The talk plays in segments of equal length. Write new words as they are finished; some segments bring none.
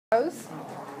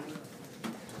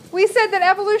We said that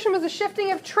evolution was a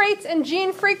shifting of traits and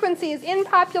gene frequencies in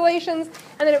populations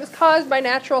and that it was caused by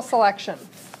natural selection.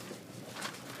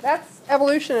 That's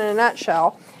evolution in a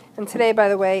nutshell. And today, by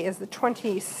the way, is the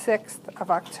 26th of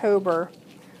October,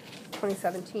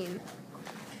 2017.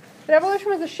 That evolution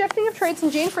was a shifting of traits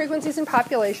and gene frequencies in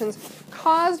populations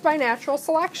caused by natural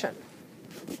selection.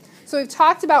 So we've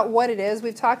talked about what it is.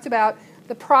 We've talked about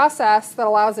the process that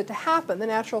allows it to happen, the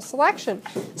natural selection.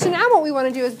 So now what we want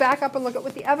to do is back up and look at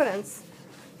what the evidence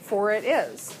for it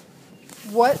is.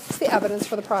 What's the evidence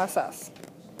for the process?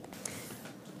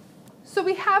 So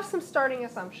we have some starting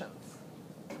assumptions.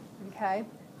 Okay?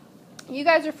 You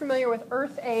guys are familiar with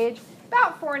Earth age,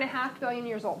 about 4.5 billion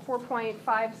years old,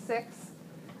 4.56.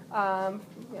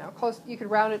 Close. You could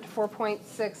round it to 4.6,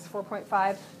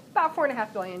 4.5, about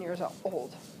 4.5 billion years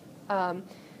old.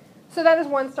 So that is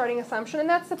one starting assumption, and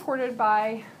that's supported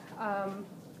by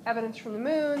evidence from the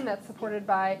moon. That's supported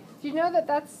by. Do you know that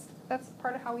that's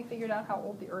part of how we figured out how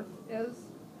old the Earth is?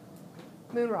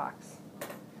 Moon rocks,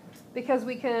 because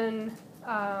we can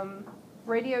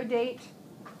radio date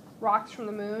rocks from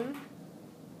the moon.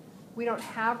 We don't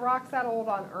have rocks that old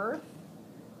on Earth,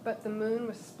 but the moon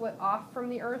was split off from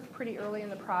the Earth pretty early in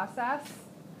the process,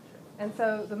 and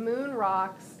so the moon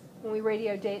rocks, when we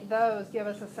radio date those, give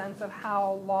us a sense of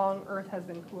how long Earth has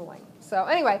been cooling. So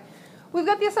anyway, we've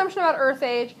got the assumption about Earth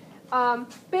age.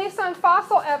 Based on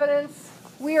fossil evidence,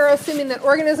 we are assuming that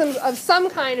organisms of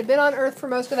some kind have been on Earth for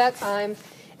most of that time.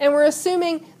 And we're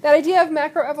assuming that idea of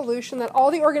macroevolution, that all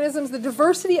the organisms, the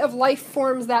diversity of life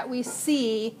forms that we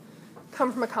see,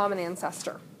 come from a common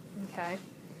ancestor. Okay?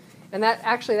 And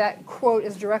that quote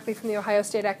is directly from the Ohio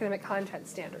State Academic Content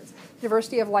Standards.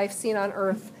 Diversity of life seen on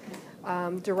Earth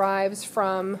derives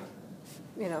from,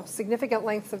 significant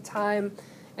lengths of time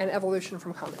and evolution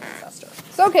from common ancestor.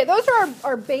 So, okay, those are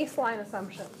our baseline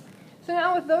assumptions. So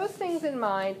now with those things in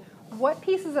mind, what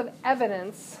pieces of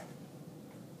evidence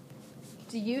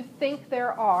do you think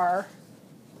there are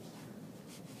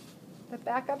that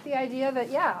back up the idea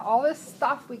that, all this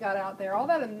stuff we got out there, all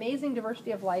that amazing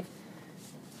diversity of life,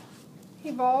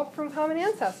 evolved from common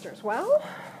ancestors? Well,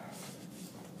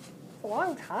 a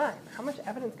long time. How much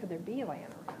evidence could there be laying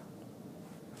around?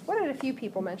 What did a few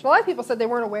people mention? A lot of people said they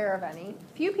weren't aware of any.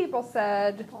 A few people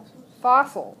said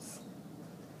fossils.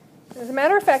 As a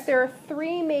matter of fact, there are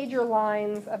three major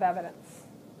lines of evidence.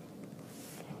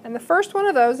 And the first one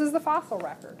of those is the fossil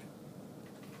record.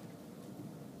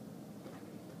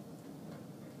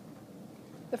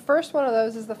 The first one of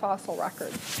those is the fossil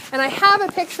record. And I have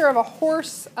a picture of a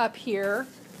horse up here.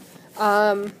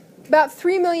 About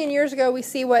 3 million years ago, we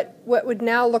see what would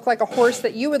now look like a horse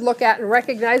that you would look at and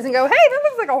recognize and go, hey, that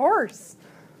looks like a horse.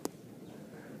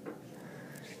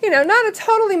 Not a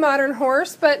totally modern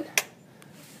horse, but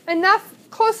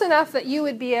close enough that you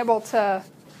would be able to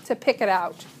pick it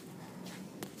out.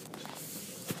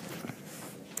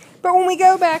 But when we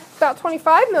go back about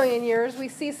 25 million years, we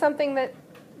see something that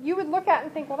you would look at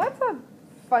and think, well, that's a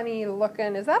funny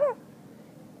looking, is that a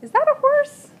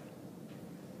horse?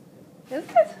 Is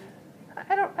it?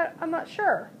 I'm not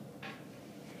sure.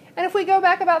 And if we go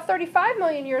back about 35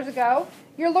 million years ago,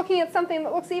 you're looking at something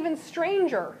that looks even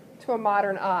stranger to a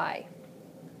modern eye.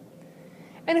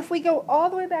 And if we go all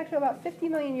the way back to about 50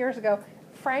 million years ago,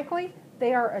 frankly,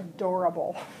 they are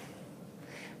adorable.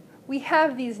 We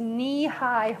have these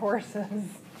knee-high horses.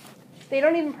 They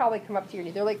don't even probably come up to your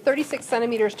knee. They're like 36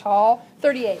 centimeters tall,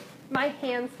 38. My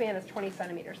hand span is 20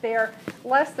 centimeters. They are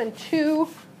less than 2.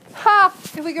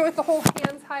 If we go with the whole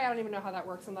hands high, I don't even know how that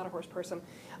works. I'm not a horse person.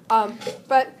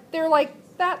 But they're like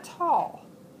that tall.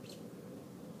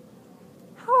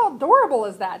 How adorable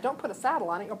is that? Don't put a saddle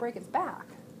on it. You'll break its back.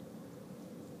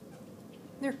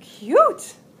 They're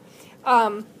cute.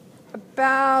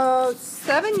 About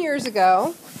 7 years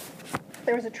ago,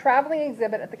 there was a traveling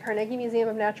exhibit at the Carnegie Museum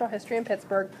of Natural History in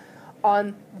Pittsburgh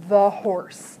on the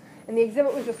horse. And the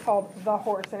exhibit was just called The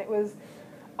Horse. And it was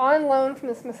on loan from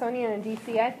the Smithsonian in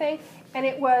D.C., I think. And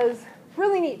it was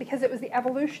really neat because it was the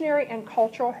evolutionary and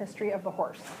cultural history of the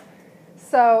horse.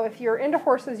 So if you're into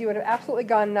horses, you would have absolutely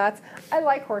gone nuts. I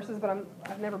like horses, but I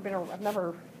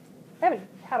haven't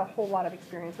had a whole lot of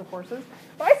experience with horses.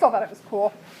 But I still thought it was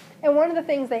cool. And one of the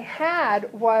things they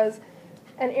had was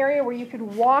an area where you could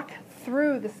walk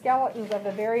through the skeletons of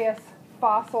the various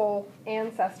fossil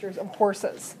ancestors of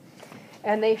horses.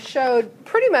 And they showed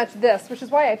pretty much this, which is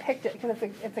why I picked it, because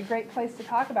it's a great place to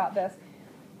talk about this.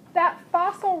 That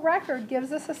fossil record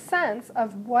gives us a sense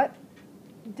of what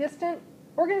distant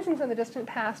organisms in the distant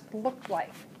past looked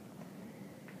like.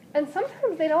 And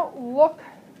sometimes they don't look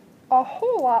a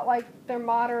whole lot like their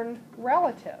modern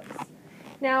relatives.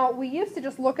 Now, we used to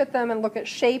just look at them and look at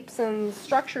shapes and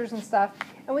structures and stuff,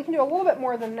 and we can do a little bit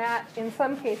more than that in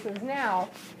some cases now.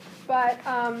 But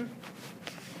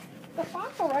the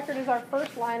fossil record is our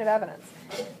first line of evidence.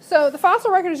 So the fossil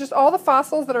record is just all the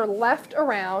fossils that are left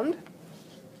around,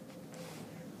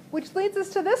 which leads us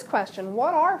to this question.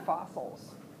 What are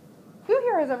fossils? Who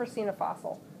here has ever seen a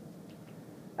fossil?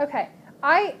 Okay,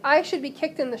 I should be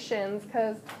kicked in the shins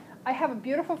because I have a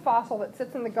beautiful fossil that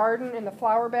sits in the garden in the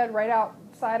flower bed right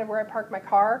outside of where I park my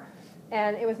car.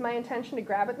 And it was my intention to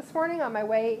grab it this morning on my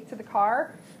way to the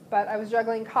car, but I was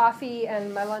juggling coffee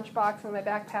and my lunchbox and my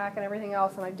backpack and everything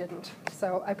else, and I didn't.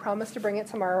 So I promised to bring it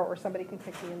tomorrow or somebody can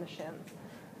kick me in the shins.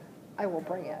 I will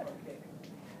bring it.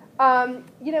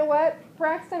 You know what,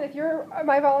 Braxton, if you're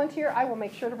my volunteer, I will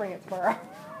make sure to bring it tomorrow.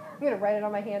 I'm going to write it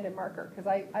on my hand in marker because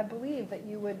I believe that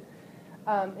you would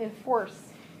enforce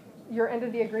your end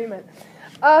of the agreement.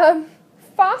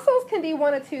 Fossils can be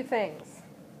one of two things.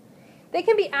 They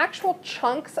can be actual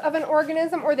chunks of an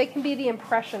organism, or they can be the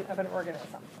impression of an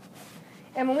organism.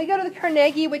 And when we go to the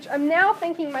Carnegie, which I'm now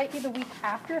thinking might be the week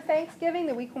after Thanksgiving,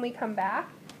 the week when we come back,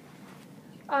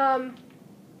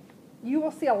 you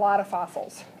will see a lot of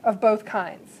fossils of both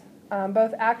kinds,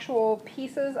 both actual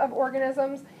pieces of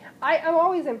organisms. I'm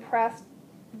always impressed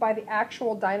by the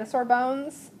actual dinosaur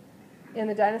bones in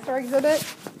the dinosaur exhibit.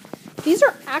 These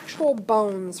are actual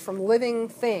bones from living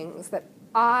things that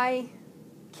I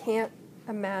can't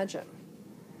imagine.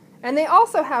 And they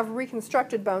also have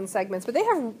reconstructed bone segments, but they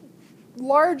have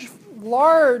large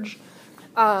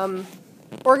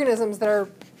organisms that are,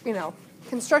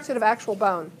 constructed of actual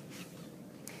bone.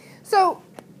 So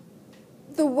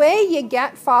the way you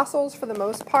get fossils for the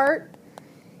most part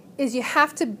is you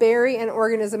have to bury an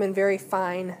organism in very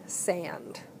fine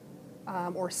sand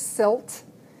or silt.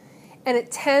 And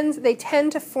they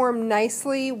tend to form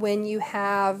nicely when you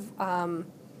have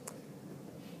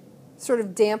sort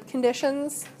of damp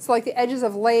conditions. So like the edges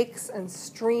of lakes and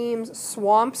streams,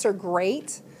 swamps are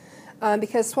great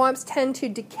because swamps tend to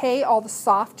decay all the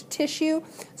soft tissue.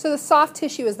 So the soft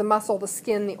tissue is the muscle, the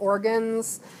skin, the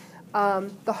organs.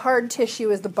 The hard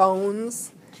tissue is the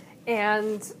bones.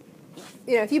 And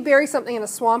if you bury something in a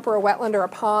swamp or a wetland or a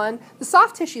pond, the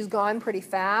soft tissue is gone pretty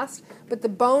fast, but the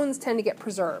bones tend to get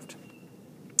preserved.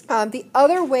 The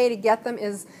other way to get them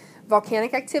is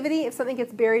volcanic activity. If something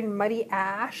gets buried in muddy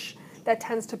ash, that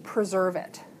tends to preserve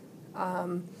it.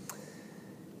 And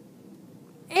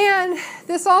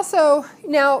this also,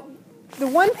 now the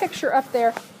one picture up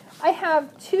there, I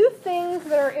have two things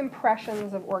that are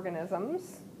impressions of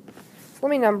organisms. So let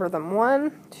me number them.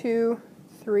 1, 2,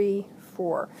 3,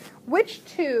 4. Which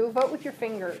two, vote with your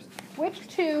fingers, which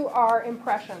two are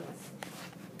impressions?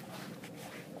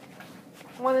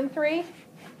 1 and 3?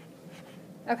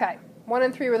 Okay, 1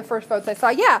 and 3 were the first votes I saw.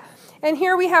 Yeah, and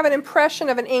here we have an impression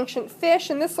of an ancient fish,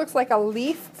 and this looks like a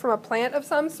leaf from a plant of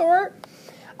some sort.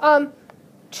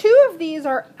 2 of these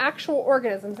are actual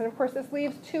organisms, and of course this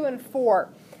leaves 2 and 4.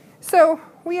 So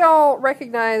we all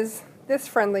recognize this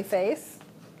friendly face.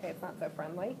 Okay, it's not so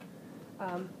friendly.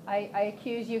 I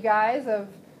accuse you guys of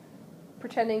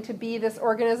pretending to be this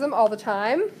organism all the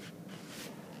time.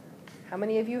 How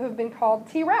many of you have been called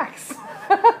T-Rex?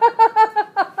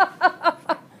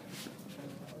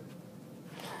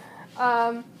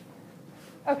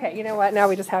 Okay, you know what? Now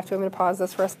we just have to. I'm going to pause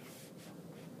this for a second.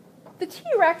 The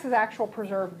T-Rex is actual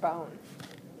preserved bone.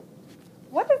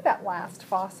 What is that last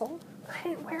fossil? I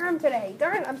didn't wear them today.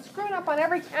 Darn it, I'm screwing up on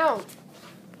every count.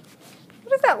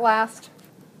 What is that last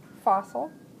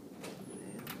fossil?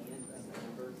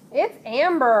 It's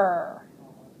amber.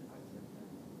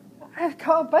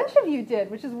 A bunch of you did,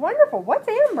 which is wonderful. What's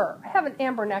amber? I have an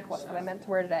amber necklace that I meant to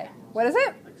wear today. What is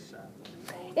it?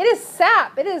 It is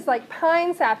sap. It is like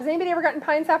pine sap. Has anybody ever gotten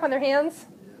pine sap on their hands?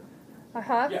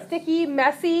 Uh-huh. Yes. Sticky,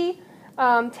 messy,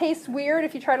 tastes weird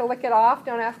if you try to lick it off.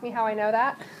 Don't ask me how I know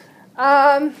that.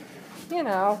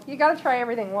 You got to try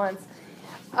everything once.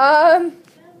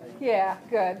 Yeah,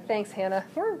 good. Thanks, Hannah.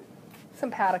 We're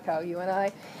simpatico, you and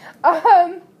I.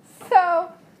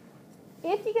 So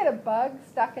if you get a bug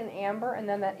stuck in amber and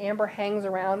then that amber hangs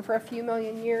around for a few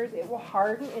million years, it will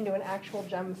harden into an actual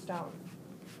gemstone.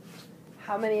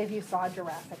 How many of you saw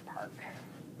Jurassic Park?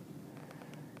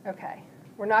 Okay,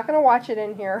 we're not going to watch it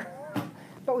in here,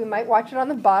 but we might watch it on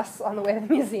the bus on the way to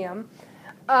the museum.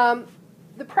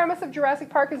 The premise of Jurassic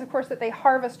Park is, of course, that they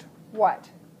harvest what?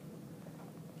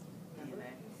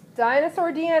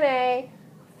 Dinosaur DNA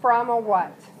from a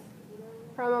what?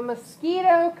 From a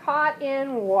mosquito caught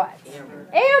in what? Amber.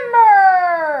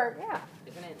 Amber! Yeah.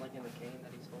 Isn't it like in the cane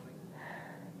that he's holding?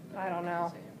 I don't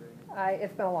know.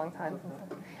 It's been a long time since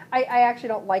I actually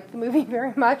don't like the movie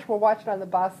very much. We'll watch it on the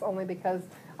bus only because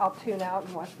I'll tune out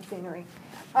and watch the scenery.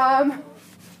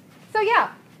 So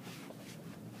yeah,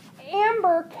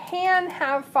 amber can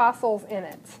have fossils in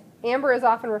it. Amber is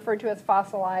often referred to as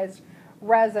fossilized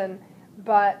resin,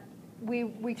 but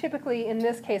we typically, in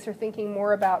this case, are thinking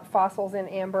more about fossils in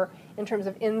amber in terms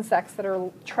of insects that are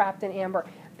trapped in amber.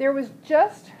 There was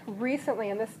just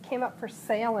recently, and this came up for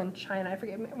sale in China, I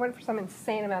forget, it went for some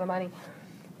insane amount of money.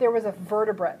 There was a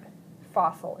vertebrate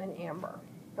fossil in amber.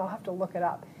 I'll have to look it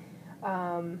up.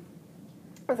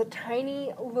 It was a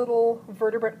tiny little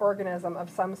vertebrate organism of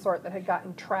some sort that had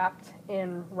gotten trapped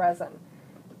in resin,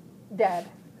 dead,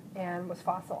 and was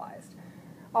fossilized.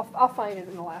 I'll find it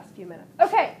in the last few minutes.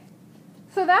 Okay,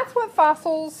 so that's what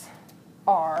fossils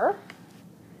are.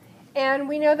 And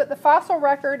we know that the fossil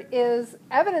record is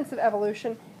evidence of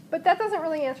evolution, but that doesn't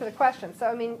really answer the question. So,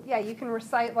 I mean, yeah, you can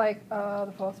recite like,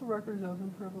 the fossil record is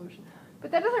evidence for evolution.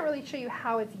 But that doesn't really show you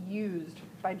how it's used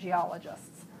by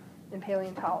geologists and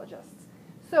paleontologists.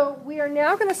 So we are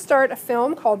now going to start a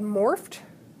film called Morphed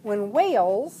When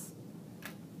Whales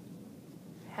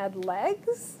Had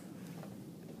Legs.